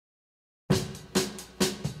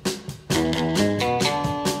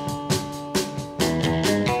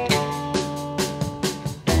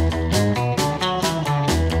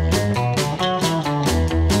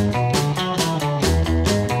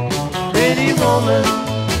woman,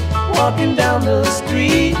 walking down the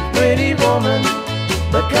street. Pretty woman,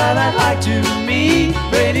 the kind I'd like to meet.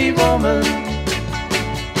 Pretty woman,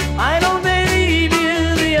 I don't believe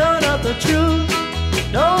you're not the truth.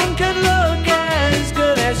 No one can look as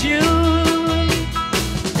good as you.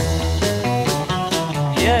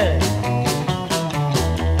 Yeah.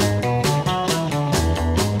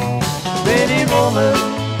 Pretty woman,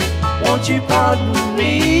 won't you pardon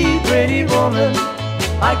me? Pretty woman,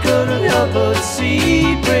 I couldn't help but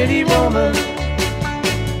see. Pretty woman,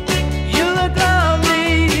 you look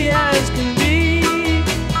lovely as can be.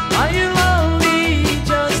 Are you lonely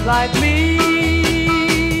just like me?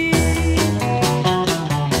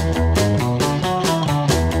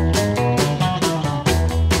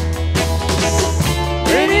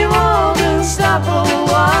 Pretty woman, stop a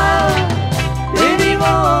while. Pretty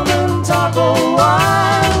woman, talk a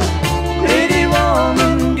while. Pretty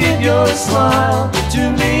woman, give your smile to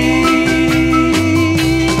me.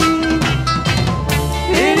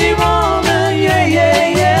 Pretty woman, yeah, yeah,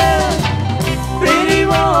 yeah. Pretty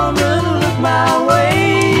woman, look my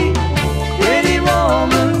way. Pretty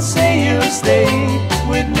woman, say you'll stay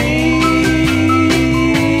with me.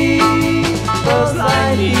 'Cause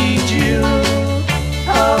I need you,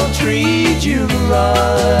 I'll treat you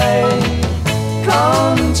right.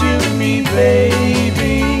 Come to me,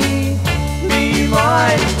 baby, be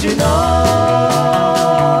mine tonight.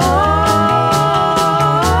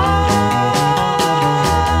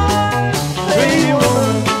 Pretty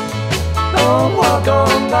woman, don't walk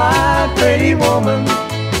on by. Pretty woman,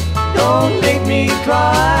 don't make me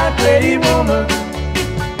cry. Pretty woman,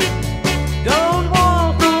 don't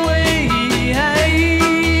walk away. Hey,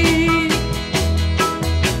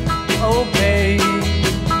 okay,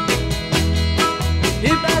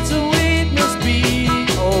 if that's the way it must be,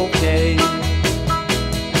 okay.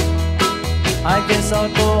 I guess I'll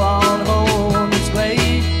go on home this way.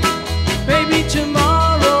 Maybe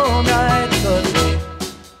tomorrow night, but wait,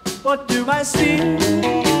 what do I see?